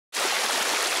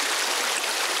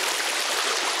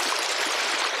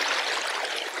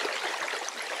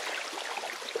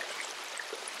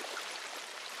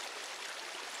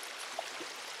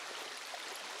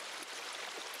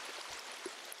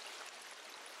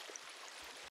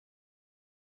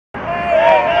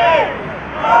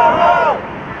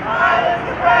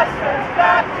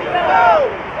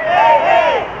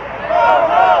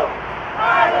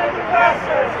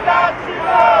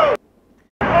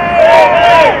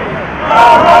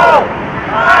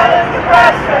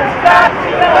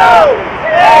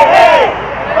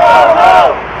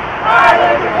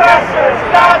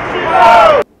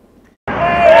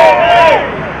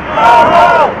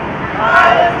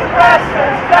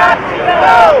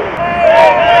go!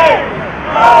 Hey, hey!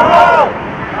 Ho, ho!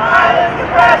 Highlands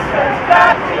Compressor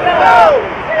got to go!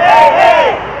 Hey,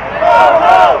 hey! Ho,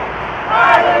 ho!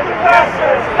 Highlands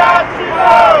Compressor got to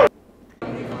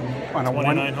go! On a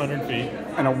 2,900 feet.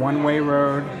 On a one-way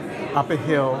road, up a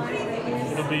hill,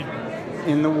 It'll be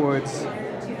in the woods.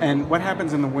 And what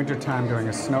happens in the wintertime during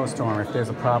a snowstorm if there's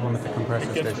a problem at the compressor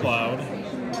it gets station? plowed.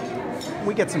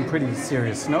 We get some pretty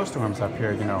serious snowstorms up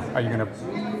here, you know. Are you going to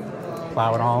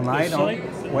plow it all night?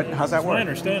 How's that work? My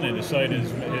understanding, the site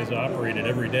is operated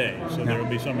every day, so there will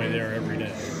be somebody there every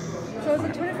day. So is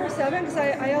it 24/7? Because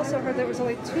I also heard there was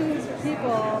only 2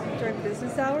 people during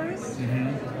business hours,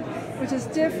 which is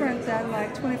different than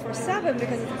like 24/7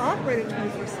 because it's operated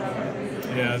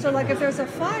 24/7. Yeah. So like if there's a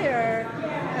fire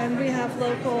and we have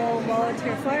local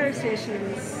volunteer fire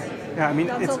stations, yeah, I mean,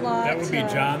 that's a lot. That would be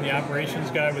John, the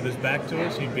operations guy, with his back to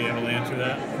us. He'd be able to answer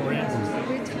that for you.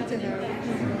 We talked to him.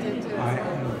 We did too. Talk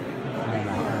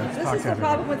This is to the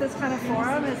problem with this kind of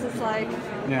forum is it's like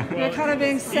Yeah. you're kind of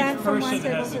being sent Each from one person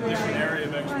table has to a the different other. area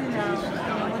of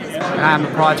expertise. I'm a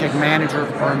project manager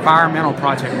or environmental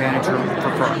project manager for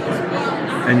FERC.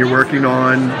 And you're working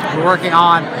on? We're working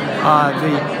on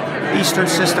the Eastern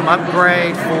System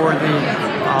upgrade for the,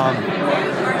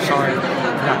 sorry, I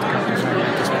forgot to cut this name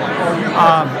at this point.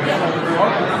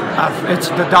 It's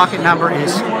the docket number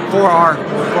is for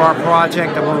our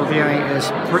project that we're reviewing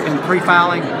is in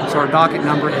pre-filing. So our docket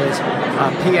number is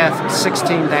PF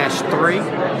 16-3.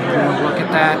 We'll look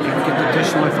at that and get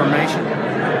additional information.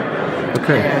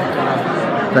 Okay.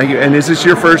 Thank you. And is this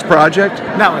your first project?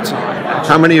 No, it's not. Actually.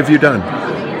 How many have you done?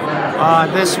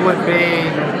 This would be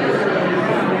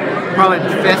probably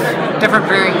the 5th, different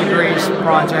varying degrees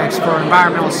projects for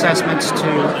environmental assessments to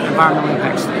environmental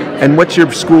impact statement. And what's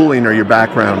your schooling or your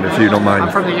background, if you don't mind?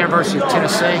 I'm from the University of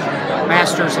Tennessee,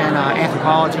 master's in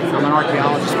anthropology. I'm an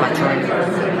archaeologist by training.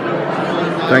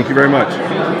 Thank you very much.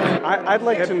 I'd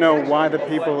like to know why the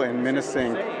people in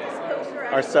Minnesink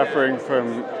are suffering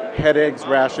from headaches,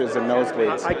 rashes, and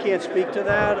nosebleeds. I can't speak to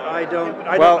that. I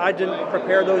didn't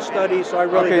prepare those studies, so I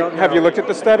really don't know. Have you looked at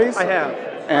the studies? I have.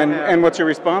 And what's your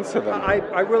response to them?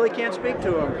 I really can't speak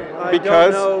to them.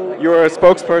 Because don't know. you're a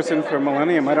spokesperson for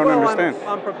Millennium. I don't understand.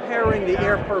 I'm preparing the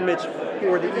air permits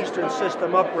for the Eastern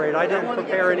System upgrade. I didn't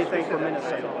prepare anything for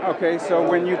Minnesota. Okay, so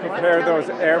when you prepare those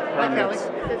air permits,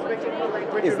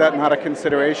 is that not a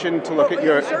consideration to look at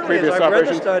your previous I've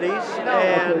operations? read the studies,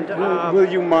 and will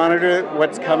you monitor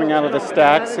what's coming out of the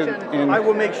stacks? I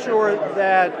will make sure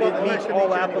that it meets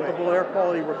all applicable air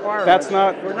quality requirements. That's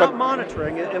not. We're not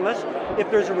monitoring it unless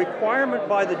if there's a requirement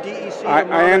by the DEC.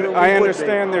 I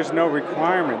understand there's no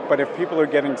requirement, but if people are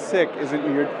getting sick,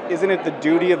 isn't it the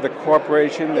duty of the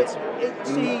corporation that's?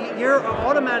 See, you're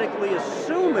automatically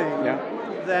assuming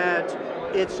that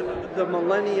it's the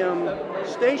Millennium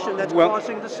Station that's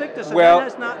causing the sickness, and that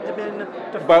has not been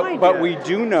defined but yet. we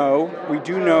do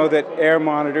know that air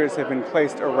monitors have been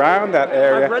placed around that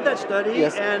area. I've read that study,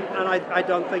 yes. and I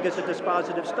don't think it's a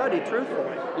dispositive study,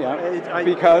 truthfully. Yeah,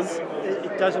 because?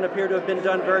 It doesn't appear to have been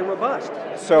done very robust.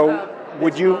 So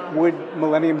would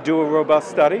Millennium do a robust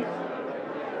study?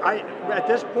 At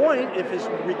this point, if it's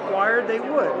required, they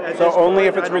would. So only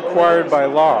if it's required by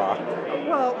law?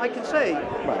 Well, I can say,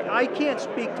 I can't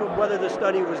speak to whether the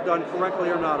study was done correctly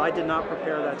or not. I did not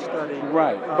prepare that study.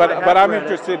 Right, but I'm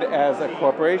interested as a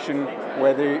corporation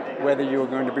whether you are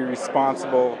going to be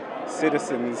responsible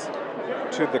citizens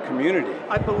to the community.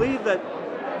 I believe that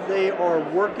they are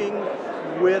working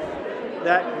with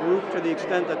that group to the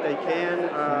extent that they can.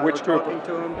 Which group? Talking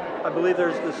to them. I believe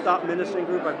there's the Stop Menacing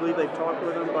group. I believe they've talked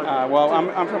with them. Well,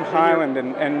 I'm from Highland,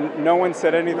 and no one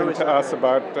said anything to us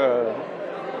about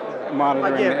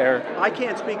monitoring the air. I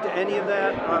can't speak to any of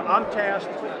that. I'm tasked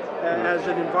as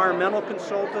an environmental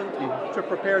consultant to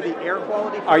prepare the air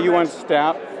quality permits. Are you on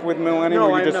staff with Millennium?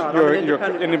 No, or I'm not. You're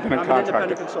I'm an independent contractor. I'm an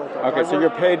independent consultant. Okay, so you're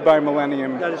paid by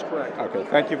Millennium. That is correct. Okay,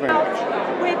 thank you very much.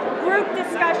 With group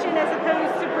discussion as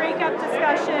opposed to breakup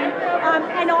discussion,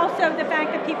 and also the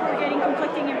fact that people are getting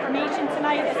conflicting information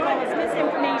tonight as well as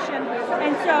misinformation.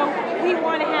 And so we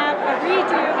want to have a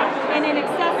redo in an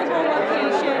accessible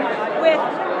location with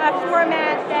a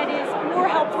format that is more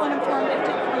helpful and informative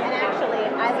to the community. And actually,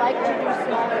 I like to do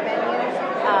smaller venues,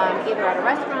 either at a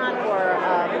restaurant or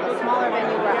a smaller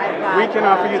venue where I've got... We can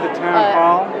offer you the town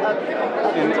hall. A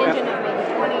contingent of maybe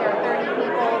 20 or 30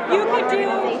 people from one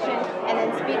organization, and then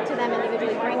speak to them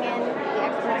individually, bring in the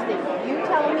experts that you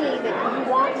tell me that you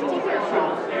want to hear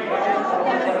from, and then put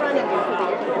them in front of you so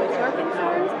that you can voice your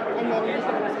concerns, and then you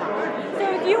can respond. So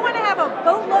if you want to have a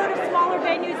boatload of smaller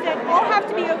venues that all have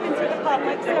to be open to the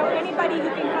public, so anybody who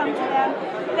can come to them,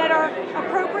 that are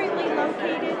appropriately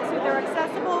located, so they're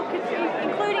accessible,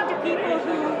 including to people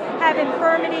who have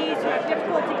infirmities, who have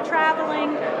difficulty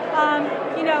traveling.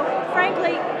 You know,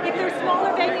 frankly, if there's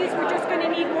smaller venues, we're just going to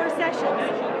need more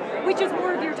sessions, which is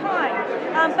more of your time.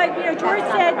 But you know, George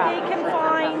said they can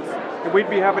find. We'd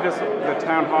be happy to the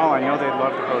town hall. I know they'd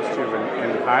love to host you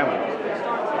in Highland.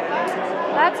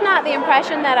 That's not the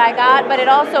impression that I got, but it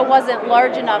also wasn't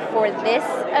large enough for this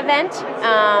event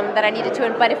that I needed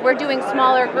to. But if we're doing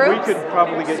smaller groups, we could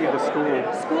probably get you the school.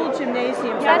 School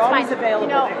gymnasiums yeah, are always fine. available.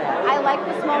 You know, I like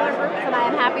the smaller groups, and I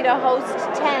am happy to host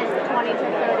 10, 20 to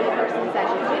 30 person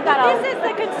sessions. We've got this is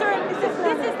the concern.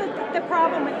 This is the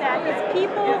problem with that. Is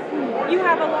people. You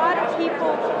have a lot of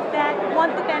people that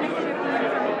want the benefit of the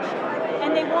information.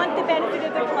 And they want the benefit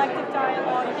of the collective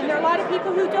dialogue. And there are a lot of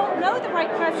people who don't know the right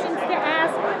questions to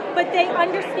ask, but they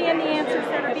understand the answers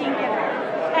that are being given.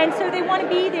 And so they want to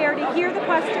be there to hear the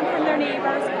question from their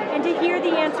neighbors and to hear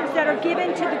the answers that are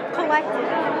given to the collective.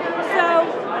 So,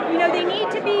 you know, they need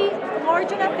to be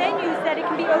large enough venues that it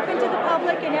can be open to the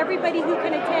public and everybody who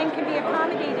can attend can be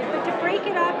accommodated. But to break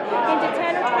it up into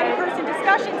 10 or 20 person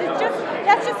discussions,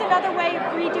 that's just another way of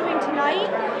redoing tonight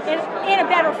in a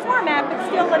better format, but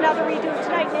still another redo of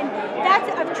tonight. And that's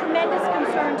a tremendous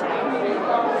concern to the community.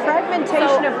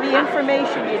 Fragmentation of the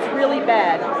information is really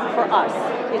bad for us.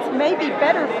 It may be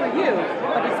better for you,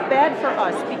 but it's bad for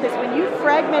us because when you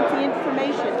fragment the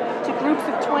information to groups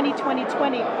of 20, 20,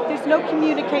 20, there's no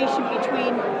communication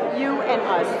between you and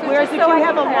us. Whereas if you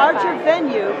have a larger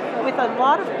venue with a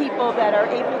lot of people that are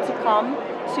able to come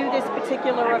to this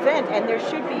particular event, and there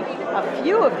should be a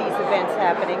few of these events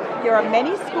happening. There are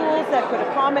many schools that could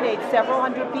accommodate several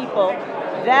hundred people.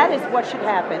 That is what should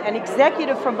happen. An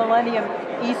executive from Millennium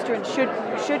Eastern should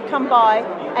come by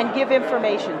and give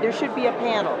information. There should be a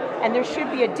panel, and there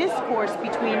should be a discourse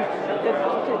between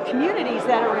the communities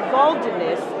that are involved in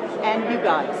this and you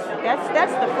guys.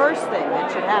 That's the first thing that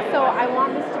should happen. So I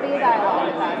want this to be a dialogue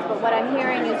with us, but what I'm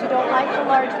hearing is you don't like a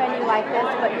large venue like this,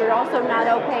 but you're also not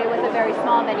okay with a very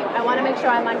small venue. I want to make sure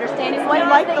I'm understanding what I it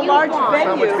is like that the you large want.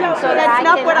 venue. So That's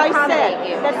not what I accommodate said.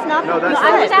 you. That's not what that's I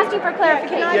I'm said. just asking for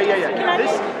clarification.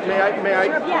 May I?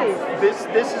 Yes.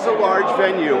 This is a large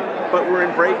venue, but we're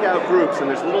in breakout groups, and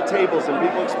there's little tables and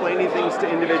people explaining things to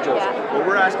individuals. Yeah. What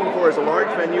we're asking for is a large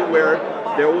venue where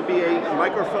there will be a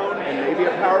microphone and maybe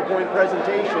a PowerPoint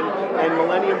presentation, and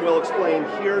Millennium will explain,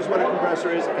 here's what a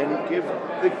compressor is, and give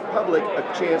the public a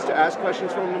chance to ask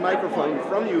questions from the microphone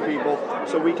from you people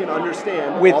so we can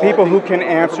understand. With all people the who can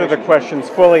answer the questions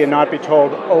fully and not be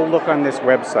told, oh, look on this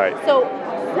website. So,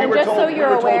 and just so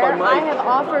you're aware, by Mike. I have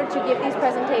offered to give these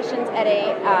presentations at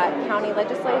a county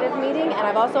legislative meeting, and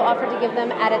I've also offered to give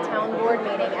them at a town board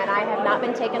meeting, and I have not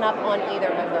been taken up on either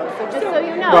of those. So just so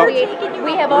you know,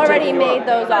 we have already made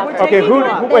those offers. Okay,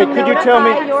 wait, could you tell me?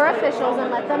 Notify your officials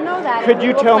and let them know that. Could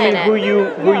you tell me who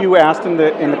you asked in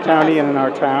the county and in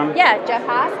our town? Yeah, Jeff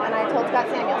Haas, and I told Scott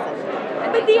Samuelson.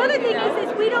 But the other thing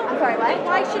is we don't. I'm sorry, what?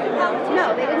 Why should the politicians?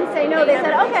 No, they didn't say no. They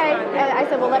said okay. And I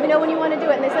said, well, let me know when you want to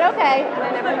do it. And they said okay, and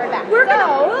I never heard back.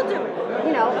 We'll do it.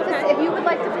 You know, if you would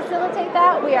like to facilitate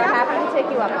that, we are happy to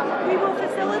take you up on that. We will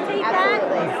facilitate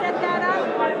Absolutely. that. Set that up.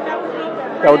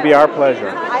 That would be our pleasure.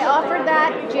 I offered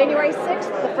that January 6th,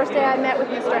 the first day I met with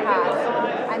Mr. Haas.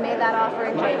 I made that offer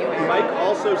in January. Mike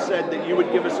also said that you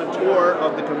would give us a tour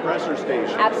of the compressor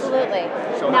station. Absolutely.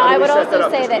 So now how I do we would set that also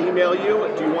up? say Just that. Email you?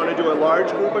 Do you want to do a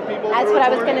large group of people? That's what I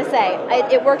was going to say.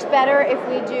 It works better if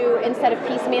we do, instead of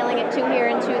piecemealing it 2 here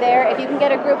and 2 there, if you can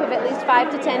get a group of at least 5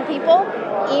 to 10 people,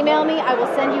 email me. I will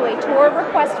send you a tour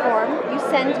request form. You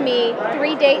send me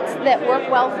 3 dates that work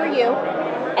well for you,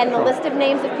 and the list of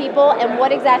names of people and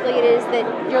what exactly it is that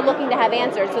you're looking to have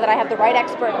answered so that I have the right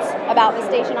experts about the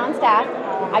station on staff.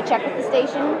 I check with the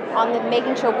station on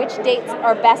making sure which dates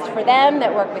are best for them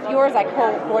that work with yours. I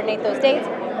coordinate those dates.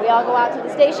 We all go out to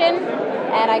the station,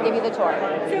 and I give you the tour.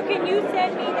 So can you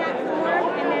send me that form,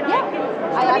 and then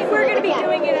I mean, we're going to be can.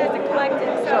 doing it as a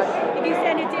collective, so if you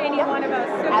send it to any one of us.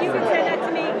 So if you can send that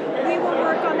to me, we will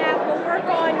work on that. We'll work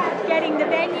on getting the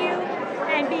venue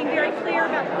and being very clear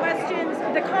about the questions,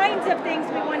 the kinds of things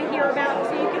we want to hear about,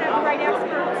 so you can have the right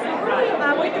experts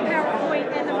with the PowerPoint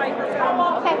and the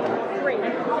microphone. Okay. Great.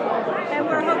 And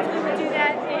we're hopefully to do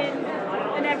that in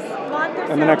the next month or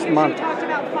so. In the next month. Talked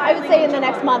about I would say in the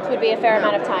next month would be a fair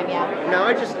amount of time, yeah.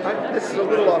 Now, this is a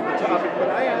little off the topic, but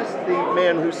I asked the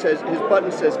man who says, his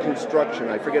button says construction,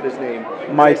 I forget his name.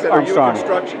 Mike I said, Armstrong. Are you a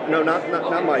construction? No,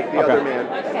 not Mike, the other man.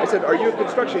 I said, are you a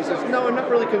construction? He says, no, I'm not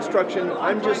really construction.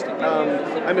 I'm just,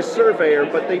 I'm a surveyor,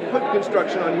 but they put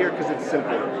construction on here because it's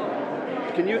simpler.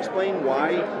 Can you explain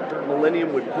why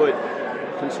Millennium would put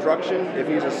construction if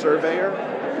he's a surveyor?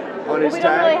 on his we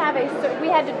don't tag? really have we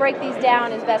had to break these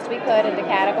down as best we could into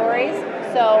categories.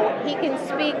 So he can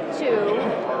speak to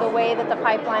the way that the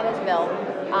pipeline is built.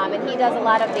 And he does a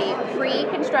lot of the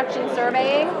pre-construction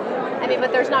surveying. I mean,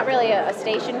 but there's not really a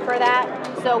station for that.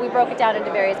 So we broke it down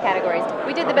into various categories.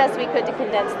 We did the best we could to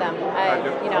condense them.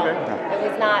 You know,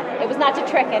 it was not to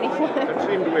trick anyone. That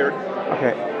seemed weird.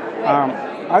 Okay.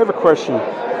 I have a question.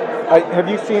 Have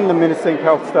you seen the Minisync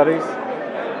Health studies?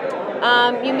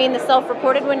 You mean the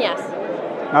self-reported one? Yes.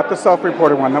 Not the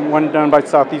self-reported one, the one done by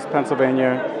Southeast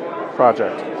Pennsylvania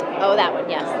Project. Oh, that one,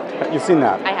 yes. You've seen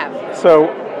that? I have. So,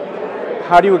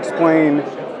 how do you explain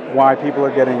why people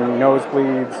are getting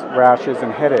nosebleeds, rashes,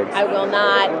 and headaches? I will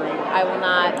not.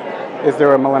 Is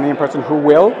there a Millennium person who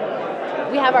will?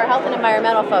 We have our health and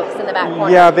environmental folks in the back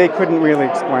corner. Yeah, they couldn't really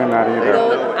explain that either.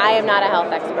 I am not a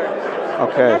health expert.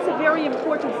 Okay. That's a very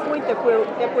important point that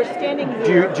we're standing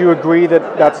here. Do you agree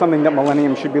that that's something that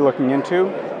Millennium should be looking into?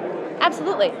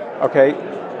 Absolutely. Okay.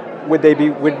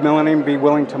 Would Millennium be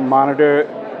willing to monitor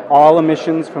all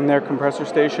emissions from their compressor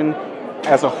station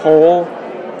as a whole,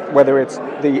 whether it's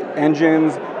the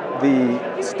engines,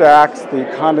 the stacks, the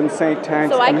condensate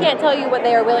tanks? So I can't tell you what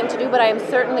they are willing to do, but I am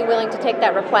certainly willing to take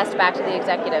that request back to the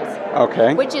executives.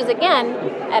 Okay. Which is, again,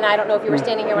 and I don't know if you were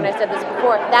standing here when I said this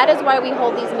before, that is why we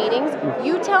hold these meetings.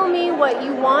 You tell me what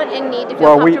you want and need to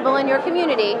feel comfortable in your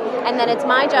community, and then it's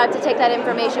my job to take that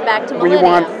information back to Millennium. We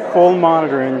want full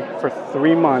monitoring for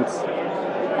 3 months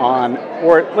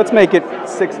or let's make it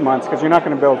 6 months, because you're not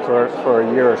going to build for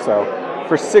a year or so.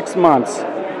 For 6 months,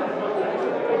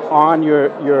 on your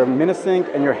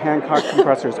Minisync and your Hancock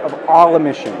compressors of all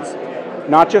emissions,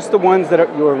 not just the ones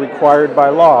that you are required by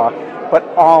law, but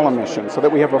all emissions, so that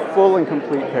we have a full and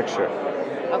complete picture.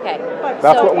 Okay.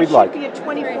 That's what we'd like. It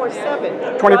should be a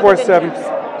 24/7. 24/7.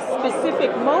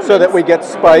 Specific moments. So that we get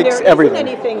spikes, there everything. Isn't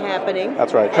anything happening.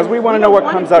 That's right, because we want to know what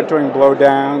comes out during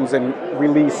blowdowns and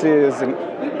releases and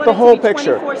the whole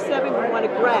picture. 24/7. We want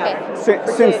to grab.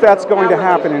 Since that's going to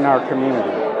happen in our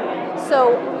community.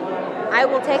 So I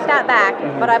will take that back,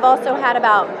 but I've also had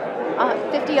about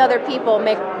 50 other people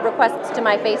make requests to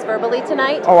my face verbally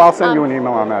tonight. Oh, I'll send you an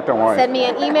email on that, don't worry. Send me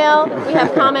an email. We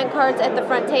have comment cards at the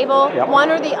front table. Yep.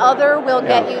 One or the other will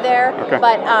get you there,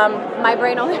 but my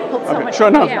brain only holds so much.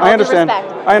 Sure, no, I understand.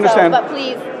 I understand. So, but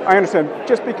please. I understand.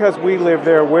 Just because we live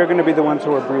there, we're going to be the ones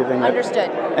who are breathing it.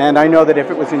 Understood. And I know that if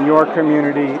it was in your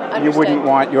community, you wouldn't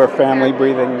want your family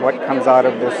breathing what comes out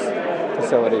of this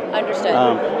facility. Understood.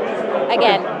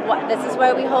 Again, this is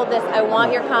why we hold this. I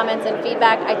want your comments and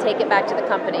feedback. I take it back to the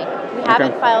company. We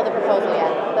haven't filed the proposal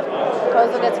yet. The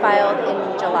proposal gets filed in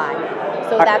July.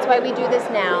 So that's why we do this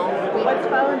now. What's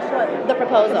filed? The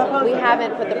proposal. We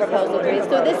haven't put the proposal through.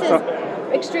 So this is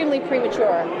extremely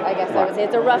premature, I guess I would say.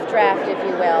 It's a rough draft, if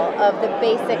you will, of the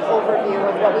basic overview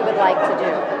of what we would like to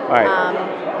do. Right.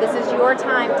 This is your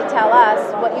time to tell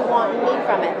us what you want and need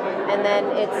from it, and then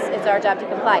it's our job to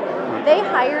comply. They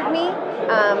hired me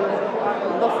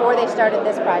before they started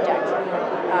this project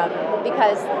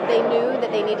because they knew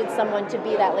that they needed someone to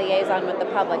be that liaison with the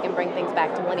public and bring things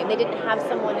back to Millennium. They didn't have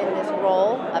someone in this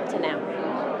role up to now.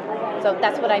 So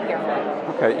that's what I'm here for.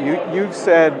 Okay, you've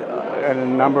said at a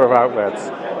number of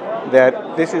outlets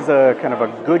that this is a kind of a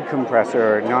good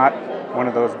compressor, not one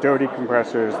of those dirty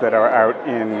compressors that are out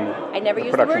in I never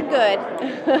used production. the word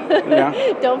good.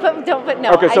 Yeah? Don't put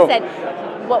no. Okay, so, I said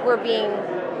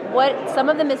some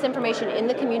of the misinformation in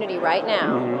the community right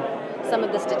now, some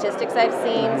of the statistics I've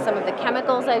seen, some of the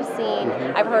chemicals I've seen,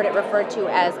 I've heard it referred to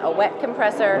as a wet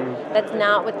compressor. That's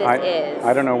not what this is.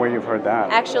 I don't know where you've heard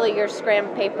that. Actually, your scram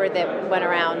paper that went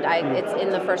around, it's in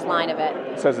the first line of it.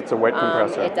 It says it's a wet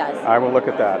compressor. It does. I will look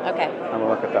at that. Okay. I will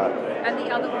look at that. And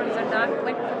the other ones are not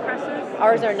wet compressors?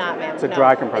 Ours are not, ma'am. It's a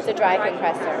dry compressor. It's a dry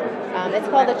compressor. It's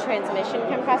called a transmission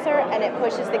compressor, and it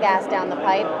pushes the gas down the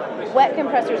pipe. Wet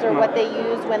compressors are what they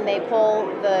use when they pull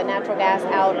the natural gas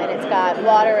out, and it's got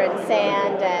water and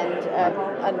sand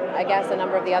and I guess a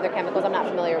number of the other chemicals. I'm not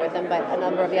familiar with them, but a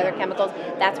number of the other chemicals.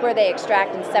 That's where they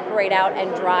extract and separate out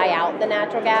and dry out the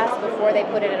natural gas before they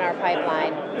put it in our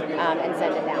pipeline and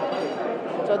send it down.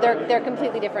 So they're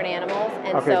completely different animals.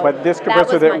 And okay, so but this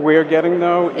compressor that we're getting,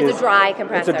 though, is a dry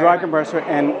compressor. It's a dry compressor,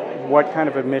 and what kind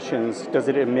of emissions? Does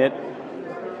it emit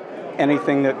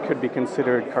anything that could be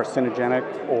considered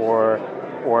carcinogenic or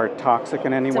toxic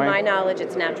in any way? To my knowledge,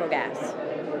 it's natural gas.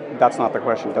 That's not the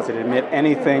question. Does it emit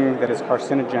anything that is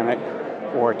carcinogenic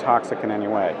or toxic in any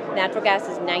way? Natural gas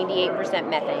is 98%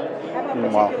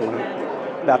 methane. Well,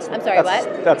 I'm sorry,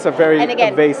 what? That's a very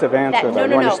evasive answer, though.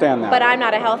 No, you understand that. But I'm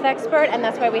not a health expert, and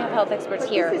that's why we have health experts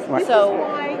here. This is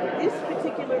why this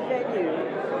particular venue,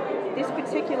 this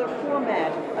particular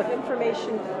format of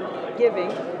information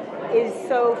giving is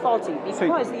so faulty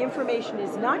because the information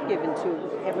is not given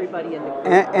to everybody in the group.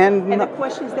 And the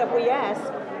questions that we ask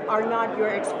are not your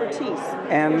expertise.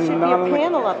 And there should be a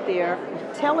panel up there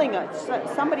telling us,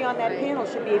 somebody on that panel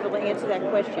should be able to answer that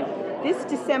question. This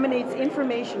disseminates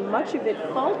information, much of it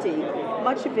faulty,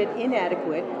 much of it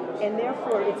inadequate, and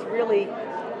therefore it's really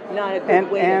not a good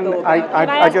way to go about it.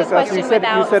 I guess you said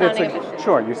it's a,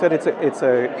 sure, you said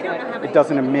it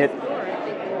doesn't emit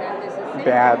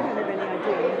bad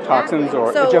toxins,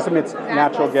 or it just emits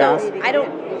natural gas. So I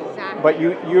don't. But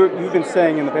you've been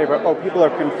saying in the paper, oh, people are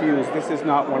confused. This is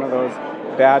not one of those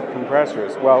bad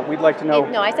compressors. Well, we'd like to know.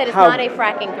 No, I said it's not a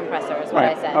fracking compressor. Is what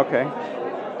I said. Okay.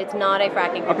 It's not a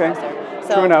fracking compressor. Okay.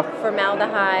 So true enough.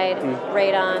 Formaldehyde,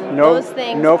 radon, no, those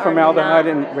things. No formaldehyde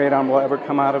and radon will ever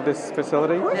come out of this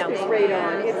facility. Of course, there's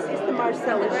radon. It's the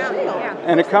Marcellus Shale.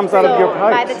 And it comes out of your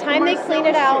pipes. By the time they clean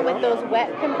it out with those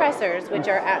wet compressors, which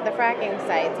are at the fracking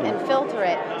sites, and filter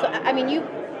it. So I mean, you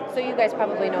guys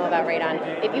probably know about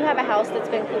radon. If you have a house that's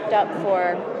been cooped up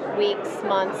for weeks,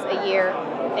 months, a year,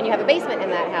 and you have a basement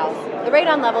in that house, the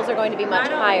radon levels are going to be much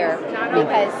higher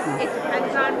because it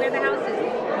depends on where the house is.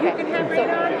 You can have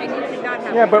radon and you cannot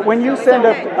have radon. Yeah, but when you send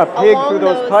a pig through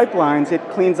those pipelines, it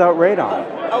cleans out radon.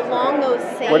 Along those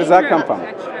same. Where does that come from?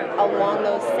 Along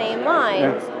those same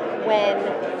lines, when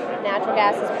natural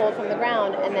gas is pulled from the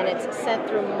ground and then it's sent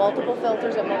through multiple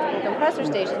filters at multiple compressor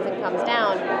stations and comes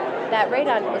down, that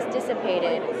radon is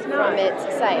dissipated from its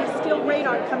site. There's still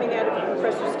radon coming out of a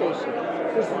compressor station.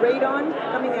 There's radon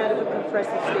coming out of a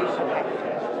compressor station.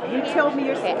 You told me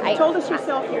you told us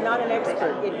yourself you're not an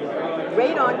expert.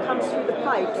 Radon comes through the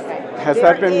pipes. Has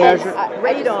that been measured?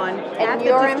 Radon, and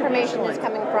your information is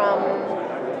coming from.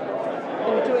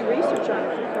 You're doing research on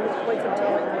it for quite some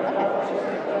time.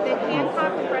 The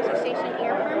Hancock Compressor Station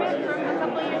air permit from a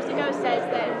couple of years ago says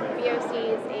that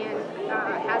VOCs and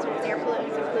hazardous air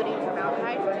pollutants, including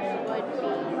formaldehyde, would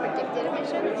be predicted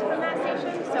emissions from that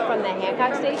station. So from the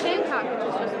Hancock station? Hancock, which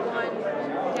is just one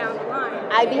down the line.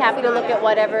 I'd be happy to look at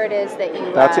whatever it is that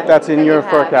you. That's in your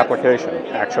FERC application.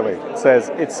 Actually,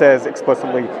 it says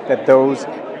explicitly that those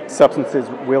substances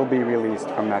will be released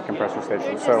from that compressor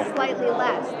station. It's so slightly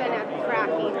less than at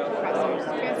fracking compressors.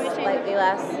 Transmission, slightly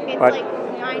less. It's like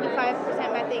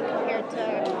 95% methane compared to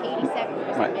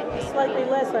 87% methane. Slightly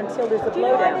less until there's a Do you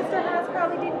know why blowdown. Mr. Haas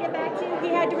probably didn't get back to you? He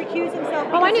had to recuse himself.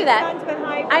 Oh, I knew that.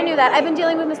 I knew that. I've been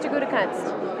dealing with Mr.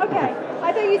 Gutekunst. Okay.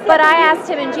 I thought you said. But I asked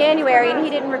him in January, and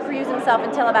he didn't recuse himself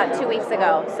until about 2 weeks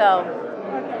ago. So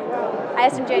I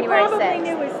asked him January 6th. He probably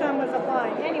knew his son was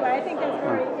applying. Anyway, I think that's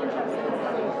very